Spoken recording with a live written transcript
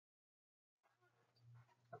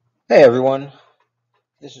Hey everyone,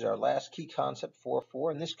 this is our last key concept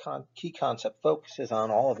 4.4, and this key concept focuses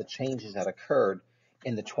on all of the changes that occurred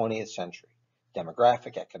in the 20th century: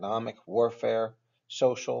 demographic, economic, warfare,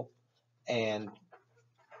 social, and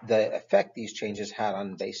the effect these changes had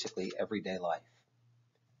on basically everyday life.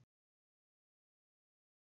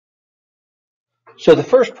 So the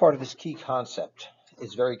first part of this key concept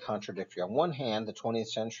is very contradictory. On one hand, the 20th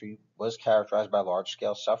century was characterized by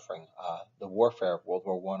large-scale suffering, the warfare of World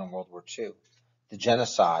War I and World War II, the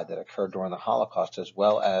genocide that occurred during the Holocaust, as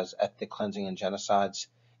well as ethnic cleansing and genocides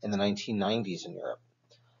in the 1990s in Europe.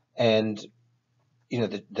 And,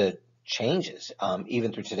 the changes,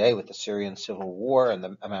 even through today with the Syrian civil war and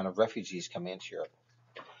the amount of refugees coming into Europe.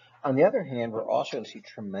 On the other hand, we're also going to see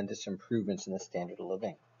tremendous improvements in the standard of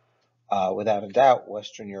living. Without a doubt,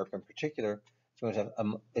 Western Europe in particular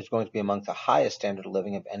is going to be among the highest standard of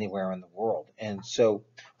living of anywhere in the world. And so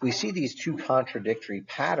we see these two contradictory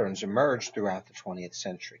patterns emerge throughout the 20th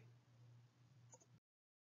century.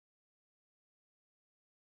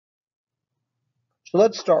 So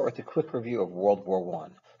let's start with a quick review of World War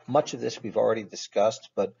I. Much of this we've already discussed,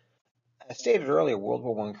 but as stated earlier, World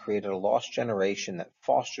War I created a lost generation that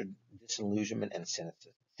fostered disillusionment and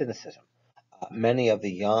cynicism. Many of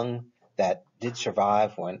the young that did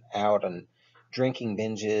survive went out on drinking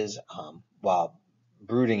binges while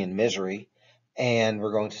brooding in misery. And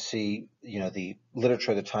we're going to see, the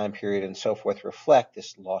literature of the time period and so forth reflect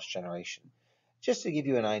this lost generation. Just to give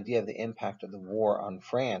you an idea of the impact of the war on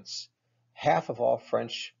France, half of all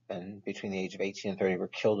Frenchmen between the age of 18 and 30 were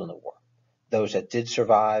killed in the war. Those that did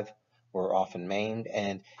survive were often maimed,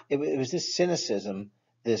 and it was this cynicism,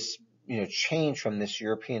 this change from this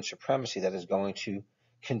European supremacy that is going to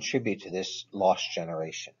contribute to this lost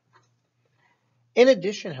generation. In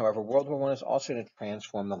addition, however, World War I is also going to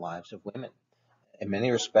transform the lives of women. In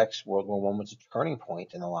many respects, World War I was a turning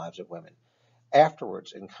point in the lives of women.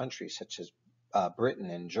 Afterwards, in countries such as Britain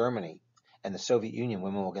and Germany and the Soviet Union,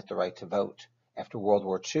 women will get the right to vote. After World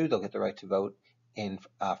War II, they'll get the right to vote in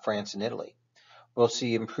France and Italy. We'll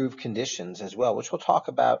see improved conditions as well, which we'll talk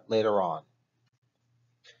about later on.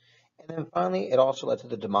 And then finally, it also led to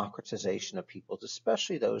the democratization of peoples,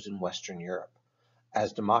 especially those in Western Europe.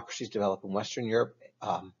 As democracies develop in Western Europe,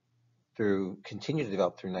 continue to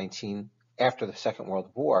develop after the Second World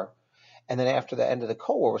War, and then after the end of the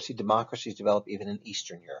Cold War, we'll see democracies develop even in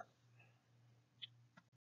Eastern Europe.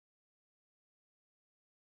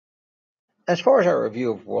 As far as our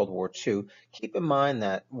review of World War II, keep in mind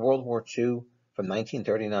that World War II from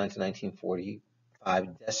 1939 to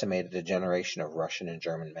 1945 decimated a generation of Russian and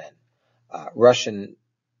German men. Russian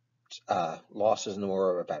losses in the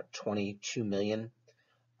war were about 22 million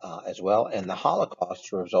as well, and the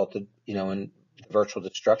Holocaust resulted, in the virtual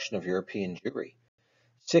destruction of European Jewry.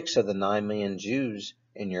 6 of the 9 million Jews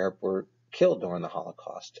in Europe were killed during the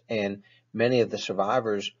Holocaust, and many of the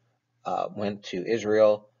survivors went to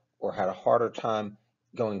Israel or had a harder time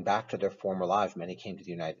going back to their former lives. Many came to the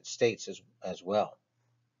United States as well.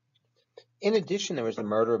 In addition, there was the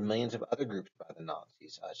murder of millions of other groups by the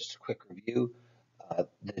Nazis. Just a quick review: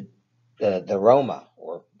 the Roma,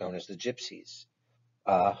 or known as the Gypsies,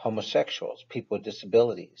 homosexuals, people with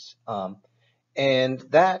disabilities, and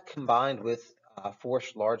that combined with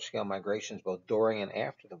forced large-scale migrations both during and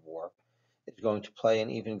after the war is going to play an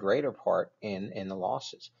even greater part in the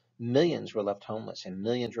losses. Millions were left homeless and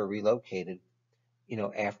millions were relocated,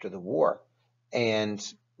 after the war. And,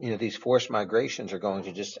 these forced migrations are going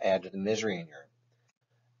to just add to the misery in Europe.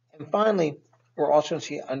 And finally, we're also going to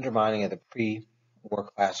see undermining of the pre-war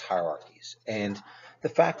class hierarchies. And the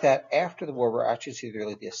fact that after the war, we're actually seeing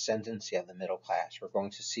really the ascendancy of the middle class. We're going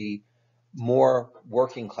to see more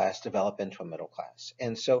working class develop into a middle class.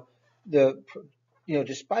 And so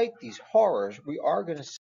despite these horrors, we are going to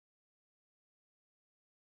see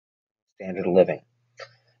standard of living.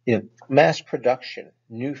 Mass production,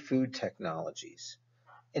 new food technologies,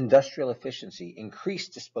 industrial efficiency,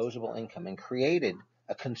 increased disposable income, and created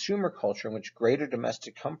a consumer culture in which greater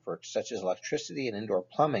domestic comforts, such as electricity and indoor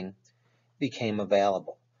plumbing, became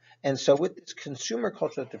available. And so with this consumer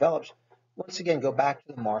culture that develops, once again, go back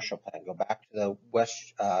to the Marshall Plan, go back to the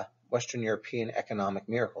Western European economic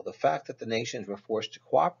miracle. The fact that the nations were forced to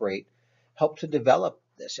cooperate helped to develop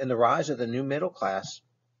this. And the rise of the new middle class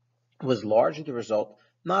was largely the result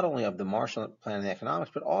not only of the Marshall Plan and the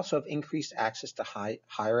economics, but also of increased access to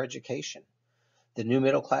higher education. The new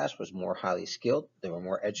middle class was more highly skilled, they were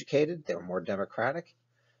more educated, they were more democratic,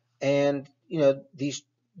 and these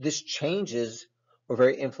changes were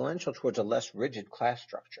very influential towards a less rigid class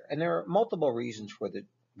structure. And there are multiple reasons for the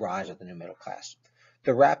rise of the new middle class.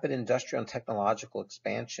 The rapid industrial and technological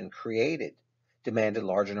expansion created demanded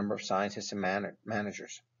larger number of scientists and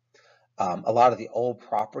managers. A lot of the old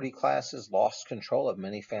property classes lost control of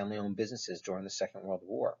many family-owned businesses during the Second World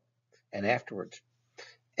War and afterwards.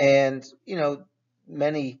 And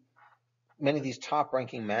many many of these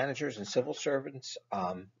top-ranking managers and civil servants,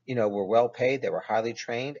 were well paid. They were highly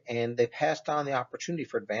trained, and they passed on the opportunity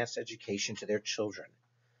for advanced education to their children.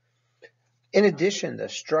 In addition, the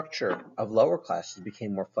structure of lower classes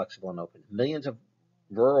became more flexible and open. Millions of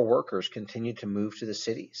rural workers continued to move to the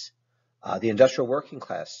cities. The industrial working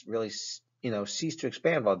class really, ceased to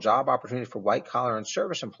expand, while job opportunities for white-collar and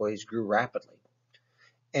service employees grew rapidly.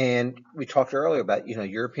 And we talked earlier about,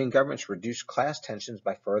 European governments reduced class tensions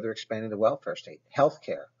by further expanding the welfare state.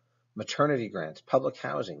 Healthcare, maternity grants, public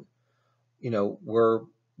housing, were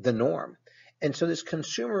the norm. And so this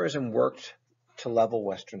consumerism worked to level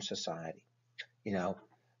Western society. What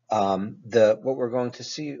we're going to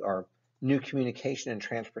see are new communication and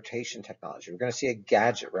transportation technology. We're going to see a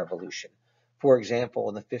gadget revolution. For example,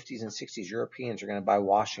 in the 50s and 60s, Europeans are going to buy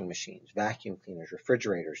washing machines, vacuum cleaners,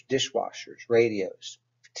 refrigerators, dishwashers, radios,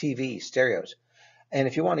 TVs, stereos. And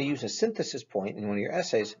if you want to use a synthesis point in one of your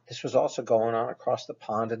essays, this was also going on across the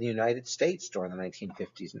pond in the United States during the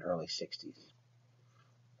 1950s and early 60s.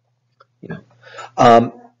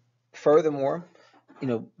 Furthermore,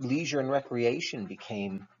 leisure and recreation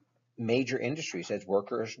became major industries as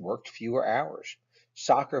workers worked fewer hours.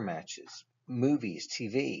 Soccer matches, movies,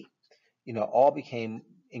 TV, all became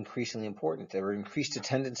increasingly important. There were increased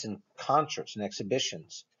attendance in concerts and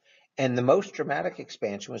exhibitions. And the most dramatic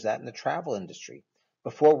expansion was that in the travel industry.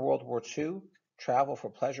 Before World War II, travel for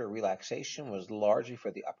pleasure or relaxation was largely for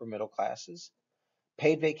the upper middle classes.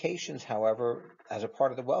 Paid vacations, however, as a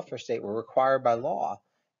part of the welfare state, were required by law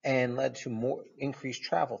and led to more increased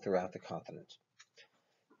travel throughout the continent.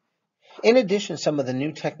 In addition, some of the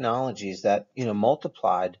new technologies that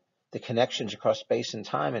multiplied the connections across space and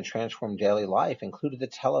time and transformed daily life included the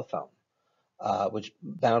telephone, which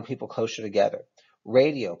bound people closer together.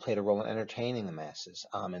 Radio played a role in entertaining the masses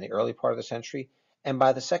in the early part of the century, and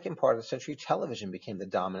by the second part of the century, television became the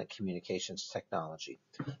dominant communications technology.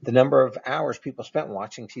 The number of hours people spent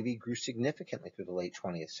watching TV grew significantly through the late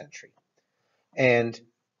 20th century. And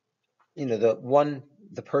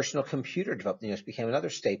the personal computer developed, became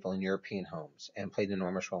another staple in European homes and played an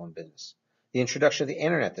enormous role in business. The introduction of the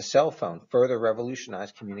internet, the cell phone, further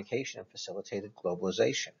revolutionized communication and facilitated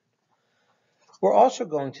globalization. We're also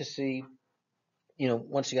going to see,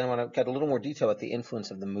 once again, I want to get a little more detail about the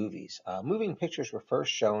influence of the movies. Moving pictures were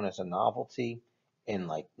first shown as a novelty in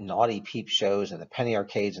like naughty peep shows and the penny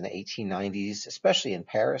arcades in the 1890s, especially in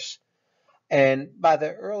Paris. And by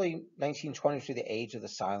the early 1920s, through the age of the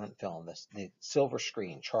silent film, the silver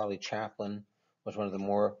screen, Charlie Chaplin was one of the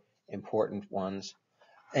more important ones.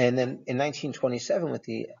 And then in 1927, with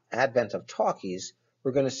the advent of talkies,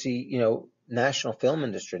 we're going to see, national film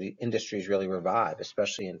industries really revive,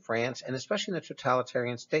 especially in France and especially in the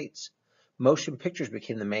totalitarian states. Motion pictures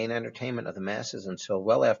became the main entertainment of the masses until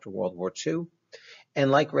well after World War II. And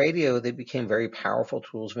like radio, they became very powerful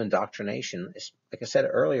tools of indoctrination, like I said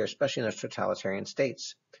earlier, especially in those totalitarian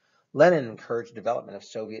states. Lenin encouraged development of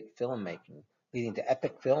Soviet filmmaking, leading to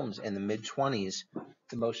epic films in the mid-20s,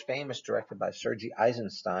 the most famous directed by Sergei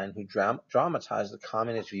Eisenstein, who dramatized the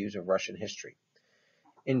communist views of Russian history.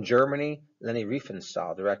 In Germany, Leni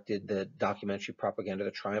Riefenstahl directed the documentary Propaganda,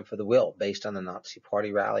 The Triumph of the Will, based on the Nazi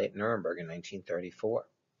Party rally at Nuremberg in 1934.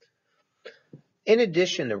 In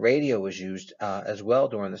addition, the radio was used as well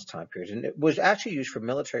during this time period, and it was actually used for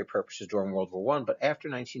military purposes during World War I, but after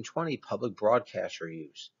 1920, public broadcasts were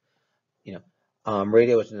used.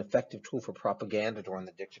 Radio was an effective tool for propaganda during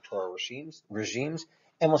the dictatorial regimes,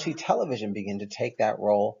 and we'll see television begin to take that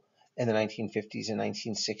role in the 1950s and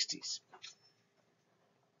 1960s.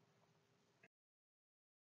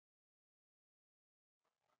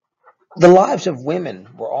 The lives of women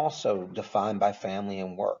were also defined by family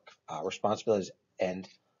and work, responsibilities, and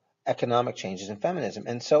economic changes in feminism.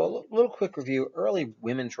 And so a little quick review. Early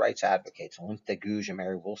women's rights advocates, Olympe de Gouges and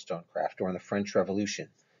Mary Wollstonecraft, during the French Revolution,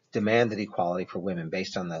 demanded equality for women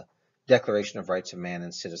based on the Declaration of Rights of Man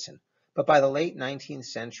and Citizen. But by the late 19th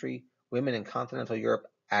century, women in continental Europe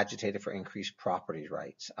agitated for increased property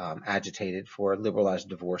rights, agitated for liberalized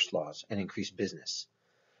divorce laws, and increased business.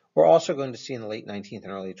 We're also going to see in the late 19th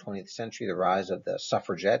and early 20th century the rise of the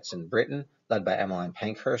suffragettes in Britain, led by Emmeline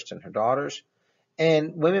Pankhurst and her daughters.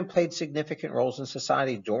 And women played significant roles in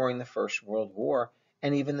society during the First World War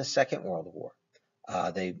and even the Second World War.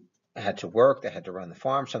 They had to work, they had to run the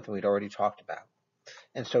farm, something we'd already talked about.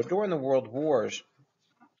 And so during the World Wars,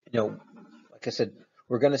 like I said,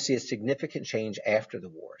 we're going to see a significant change after the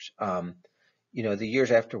wars. The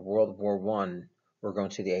years after World War I we're going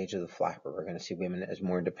to see the age of the flapper. We're going to see women as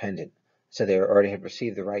more independent. So they already had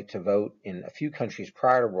received the right to vote in a few countries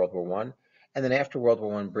prior to World War I, and then after World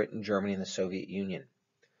War I, Britain, Germany, and the Soviet Union.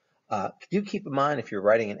 Do keep in mind, if you're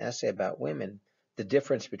writing an essay about women, the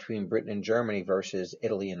difference between Britain and Germany versus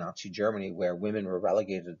Italy and Nazi Germany, where women were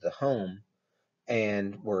relegated to the home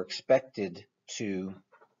and were expected to,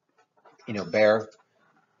 bear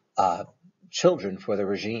children for the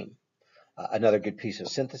regime. Another good piece of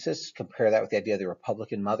synthesis, compare that with the idea of the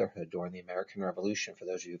Republican motherhood during the American Revolution, for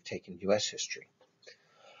those of you who've taken U.S. history.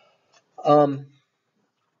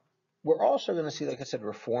 We're also going to see, like I said,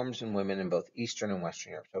 reforms in women in both Eastern and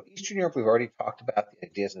Western Europe. So Eastern Europe, we've already talked about the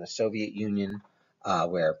ideas in the Soviet Union,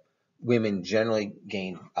 where women generally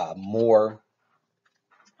gained more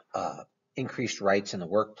increased rights in the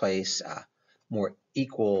workplace, more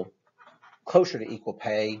equal, closer to equal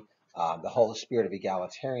pay. The whole spirit of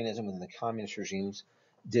egalitarianism within the communist regimes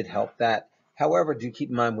did help that. However, do keep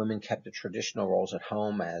in mind women kept the traditional roles at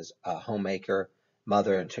home as a homemaker,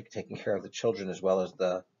 mother, and taking care of the children as well as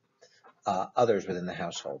the others within the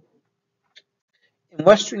household. In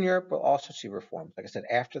Western Europe, we'll also see reforms. Like I said,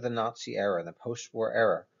 after the Nazi era and the post-war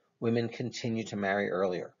era, women continued to marry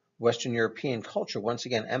earlier. Western European culture once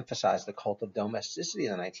again emphasized the cult of domesticity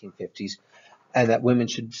in the 1950s and that women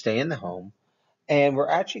should stay in the home. And we're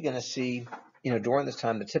actually going to see, during this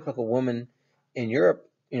time, the typical woman in Europe,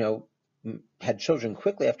 had children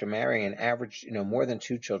quickly after marrying and averaged, more than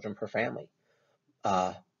 2 children per family.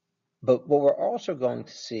 But what we're also going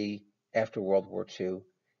to see after World War II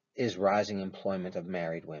is rising employment of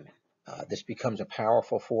married women. This becomes a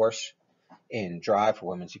powerful force in drive for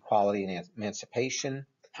women's equality and emancipation.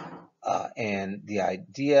 And the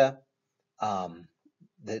idea,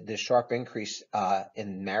 the sharp increase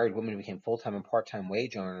in married women who became full-time and part-time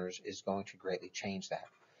wage earners is going to greatly change that.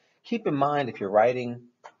 Keep in mind, if you're writing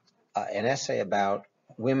an essay about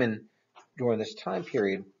women during this time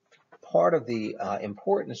period, part of the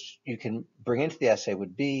importance you can bring into the essay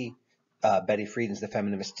would be Betty Friedan's The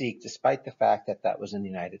Feminine Mystique, despite the fact that that was in the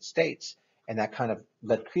United States. And that kind of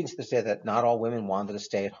led credence to the idea that not all women wanted to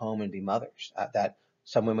stay at home and be mothers, that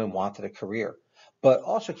some women wanted a career. But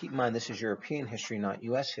also keep in mind, this is European history, not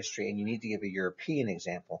U.S. history, and you need to give a European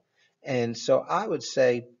example. And so I would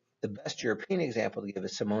say the best European example to give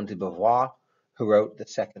is Simone de Beauvoir, who wrote The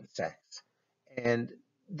Second Sex. And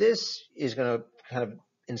this is going to kind of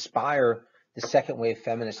inspire the second wave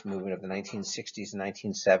feminist movement of the 1960s and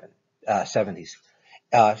 1970s.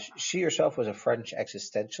 She herself was a French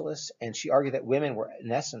existentialist, and she argued that women were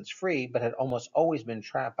in essence free, but had almost always been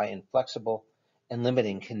trapped by inflexible and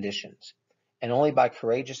limiting conditions. And only by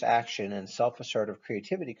courageous action and self-assertive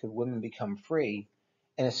creativity could women become free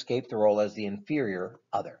and escape the role as the inferior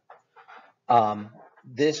other.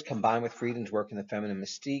 This, combined with Friedan's work in The Feminine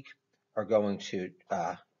Mystique, are going to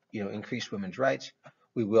increase women's rights.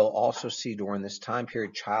 We will also see during this time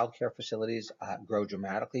period child care facilities grow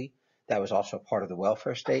dramatically. That was also part of the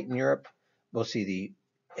welfare state in Europe. We'll see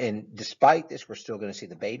and despite this, we're still going to see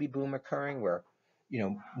the baby boom occurring, where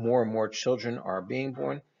more and more children are being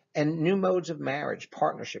born, and new modes of marriage,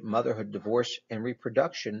 partnership, motherhood, divorce, and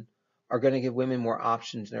reproduction are going to give women more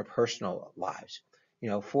options in their personal lives.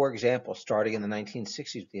 For example, starting in the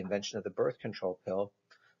 1960s with the invention of the birth control pill,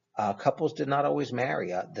 couples did not always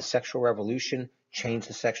marry. The sexual revolution changed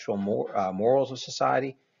the sexual morals of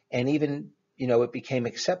society, and even, it became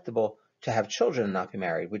acceptable to have children and not be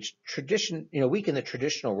married, which weakened the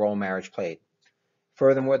traditional role marriage played.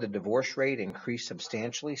 Furthermore, the divorce rate increased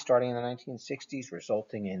substantially starting in the 1960s,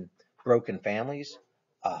 resulting in broken families.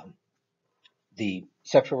 The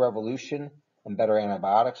sexual revolution and better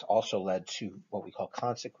antibiotics also led to what we call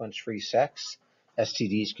consequence-free sex.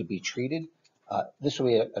 STDs could be treated. This will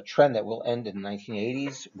be a trend that will end in the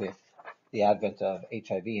 1980s with the advent of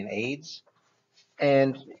HIV and AIDS.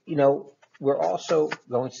 And, we're also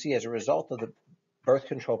going to see, as a result of the birth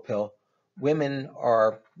control pill, we're going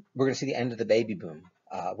to see the end of the baby boom.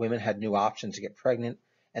 Women had new options to get pregnant,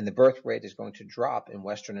 and the birth rate is going to drop in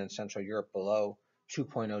Western and Central Europe below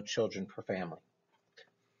 2.0 children per family.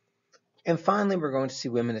 And finally, we're going to see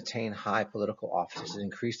women attain high political offices and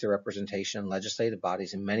increase their representation in legislative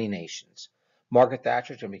bodies in many nations. Margaret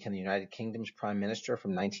Thatcher is going to become the United Kingdom's Prime Minister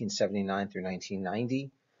from 1979 through 1990,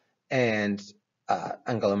 and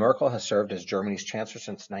Angela Merkel has served as Germany's Chancellor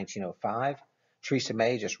since 1905. Theresa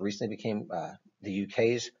May just recently became the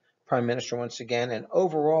UK's Prime Minister once again, and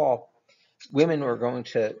overall,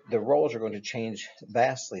 the roles are going to change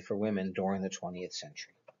vastly for women during the 20th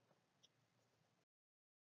century.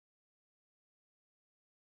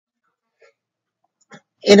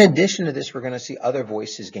 In addition to this, we're going to see other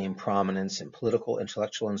voices gain prominence in political,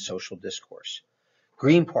 intellectual, and social discourse.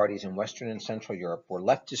 Green parties in Western and Central Europe were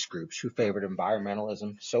leftist groups who favored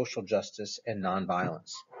environmentalism, social justice, and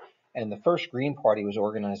nonviolence. And the first Green Party was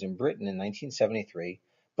organized in Britain in 1973,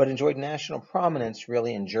 but enjoyed national prominence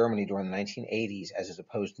really in Germany during the 1980s as it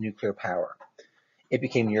opposed nuclear power. It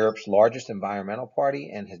became Europe's largest environmental party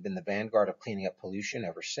and has been the vanguard of cleaning up pollution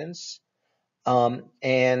ever since.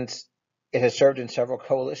 And it has served in several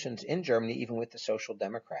coalitions in Germany, even with the Social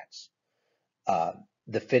Democrats. Uh,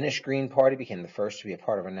 the Finnish Green Party became the first to be a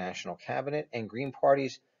part of a national cabinet, and Green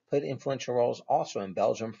parties played influential roles also in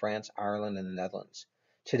Belgium, France, Ireland, and the Netherlands.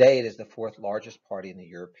 Today, it is the fourth largest party in the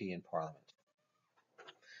European Parliament.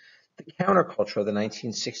 The counterculture of the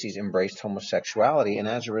 1960s embraced homosexuality, and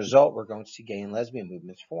as a result, we're going to see gay and lesbian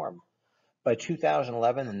movements form. By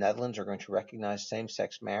 2011, the Netherlands are going to recognize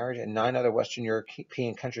same-sex marriage, and 9 other Western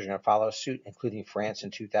European countries are going to follow suit, including France in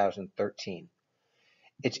 2013.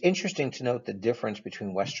 It's interesting to note the difference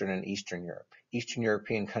between Western and Eastern Europe. Eastern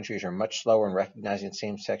European countries are much slower in recognizing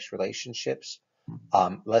same-sex relationships,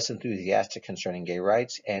 less enthusiastic concerning gay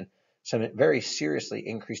rights, and some very seriously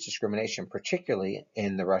increased discrimination, particularly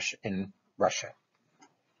in Russia.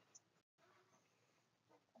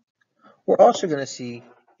 We're also going to see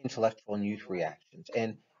intellectual and youth reactions.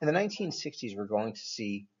 And in the 1960s, we're going to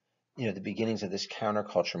see, the beginnings of this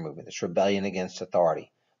counterculture movement, this rebellion against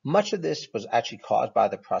authority. Much of this was actually caused by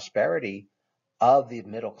the prosperity of the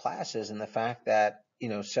middle classes and the fact that,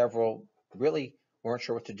 several really weren't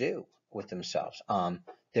sure what to do with themselves.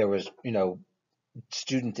 There was,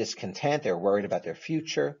 student discontent. They were worried about their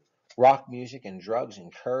future. Rock music and drugs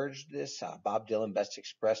encouraged this. Bob Dylan best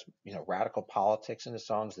expressed, radical politics in his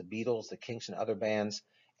songs. The Beatles, the Kinks, and other bands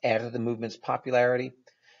added to the movement's popularity.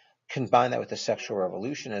 Combine that with the sexual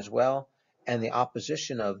revolution as well, and the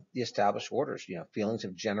opposition of the established orders. Feelings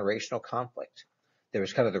of generational conflict. There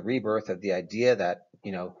was kind of the rebirth of the idea that,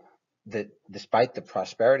 that despite the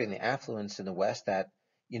prosperity and the affluence in the West, that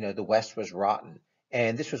the West was rotten.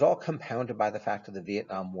 And this was all compounded by the fact of the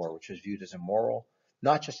Vietnam War, which was viewed as immoral,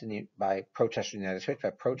 not just by protesters in the United States,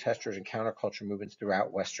 but protesters and counterculture movements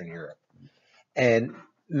throughout Western Europe. And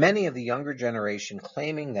many of the younger generation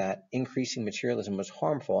claiming that increasing materialism was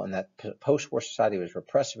harmful and that post-war society was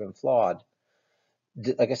repressive and flawed,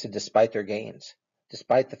 like I said, despite their gains,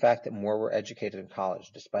 despite the fact that more were educated in college,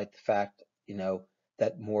 despite the fact,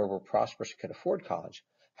 that more were prosperous and could afford college.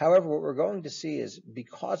 However, what we're going to see is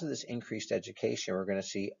because of this increased education, we're going to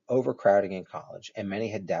see overcrowding in college, and many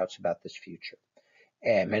had doubts about this future.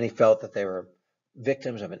 And many felt that they were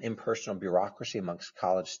victims of an impersonal bureaucracy amongst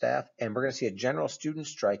college staff. And we're going to see a general student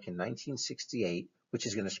strike in 1968, which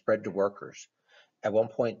is going to spread to workers. At one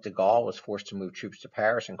point, de Gaulle was forced to move troops to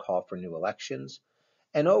Paris and call for new elections.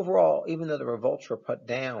 And overall, even though the revolts were put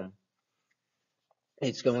down,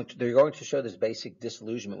 they're going to show this basic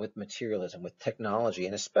disillusionment with materialism, with technology,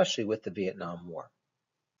 and especially with the Vietnam War.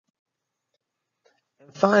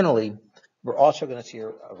 And finally, we're also going to see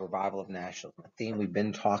a revival of nationalism, a theme we've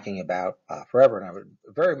been talking about forever. And I would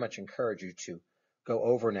very much encourage you to go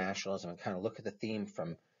over nationalism and kind of look at the theme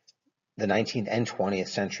from the 19th and 20th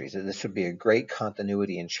centuries. This would be a great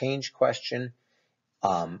continuity and change question.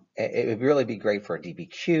 It would really be great for a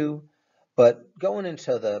DBQ. But going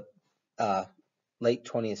into the late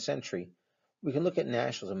 20th century, we can look at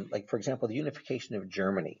nationalism, like, for example, the unification of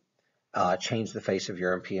Germany changed the face of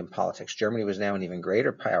European politics. Germany was now an even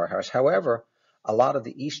greater powerhouse. However, a lot of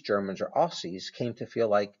the East Germans, or Aussies, came to feel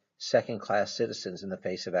like second-class citizens in the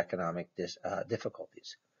face of economic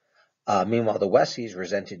difficulties. Meanwhile, the Westies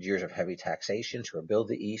resented years of heavy taxation to rebuild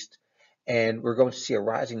the East, and we're going to see a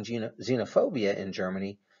rising xenophobia in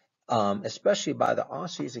Germany, especially by the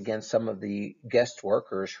Aussies against some of the guest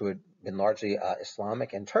workers who had been largely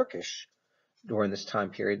Islamic and Turkish during this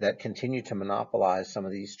time period that continued to monopolize some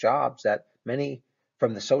of these jobs that many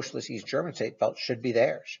from the socialist East German state felt should be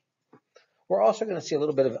theirs. We're also going to see a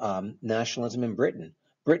little bit of nationalism in Britain.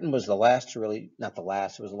 Britain was the last to really, not the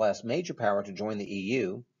last, it was the last major power to join the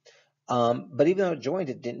EU. But even though it joined,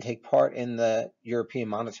 it didn't take part in the European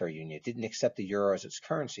Monetary Union. It didn't accept the euro as its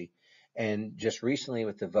currency. And just recently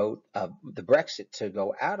with the vote of the Brexit to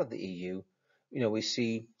go out of the EU, we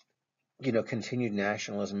see, continued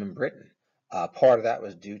nationalism in Britain. Part of that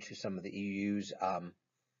was due to some of the EU's, I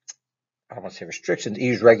don't want to say restrictions,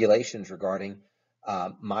 EU's regulations regarding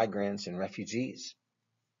migrants and refugees.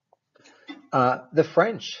 The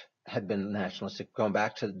French had been nationalistic going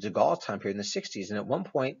back to de Gaulle's time period in the 60s. And at one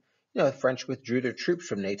point, the French withdrew their troops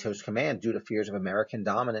from NATO's command due to fears of American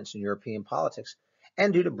dominance in European politics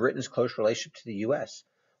and due to Britain's close relationship to the U.S.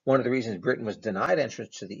 One of the reasons Britain was denied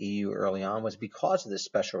entrance to the EU early on was because of this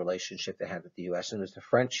special relationship they had with the U.S. And it was the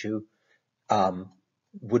French who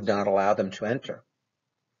would not allow them to enter.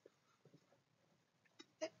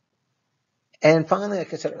 And finally,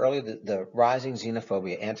 like I said earlier, the rising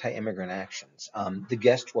xenophobia, anti-immigrant actions. The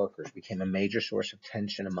guest workers became a major source of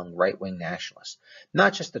tension among right-wing nationalists,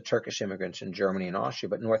 not just the Turkish immigrants in Germany and Austria,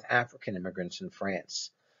 but North African immigrants in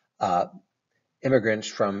France, uh, immigrants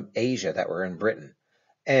from Asia that were in Britain.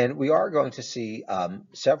 And we are going to see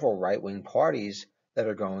several right-wing parties that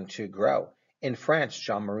are going to grow. In France,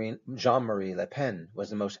 Jean-Marie Le Pen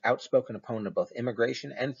was the most outspoken opponent of both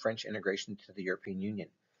immigration and French integration to the European Union.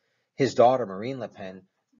 His daughter, Marine Le Pen,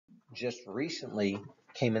 just recently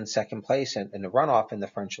came in second place in the runoff in the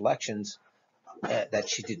French elections that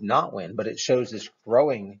she did not win, but it shows this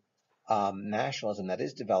growing nationalism that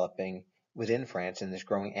is developing within France and this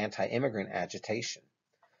growing anti-immigrant agitation.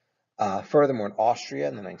 Furthermore, in Austria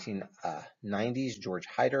in the 1990s, George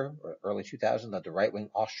Haider, or early 2000s, led the right-wing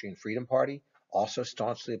Austrian Freedom Party, also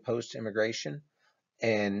staunchly opposed to immigration.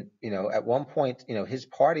 And, at one point, his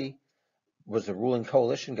party was the ruling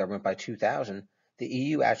coalition government by 2000. The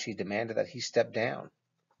EU actually demanded that he step down.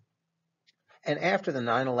 And after the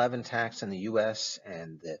 9/11 attacks in the US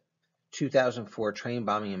and the 2004 train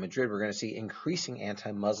bombing in Madrid, we're going to see increasing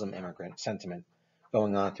anti-Muslim immigrant sentiment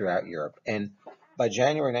going on throughout Europe. And by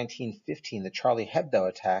January 1915, the Charlie Hebdo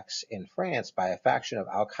attacks in France by a faction of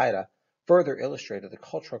Al-Qaeda further illustrated the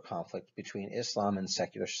cultural conflict between Islam and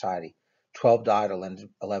secular society. 12 died,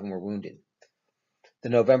 11 were wounded. The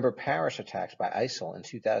November Paris attacks by ISIL in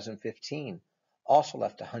 2015 also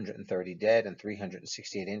left 130 dead and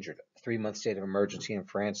 368 injured. A 3-month state of emergency in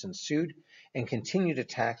France ensued, and continued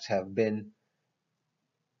attacks have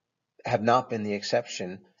not been the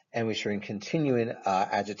exception, and we're seeing continuing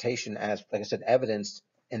agitation, as, like I said, evidenced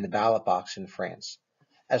in the ballot box in France.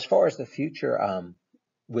 As far as the future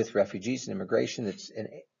with refugees and immigration,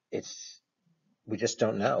 we just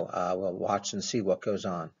don't know. We'll watch and see what goes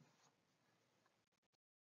on.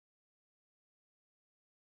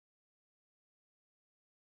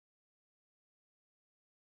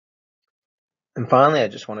 And finally, I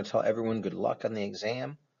just want to tell everyone good luck on the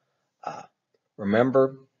exam. Uh,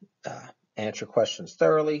 Remember, answer questions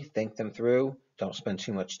thoroughly, think them through, don't spend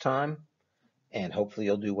too much time, and hopefully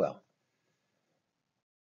you'll do well.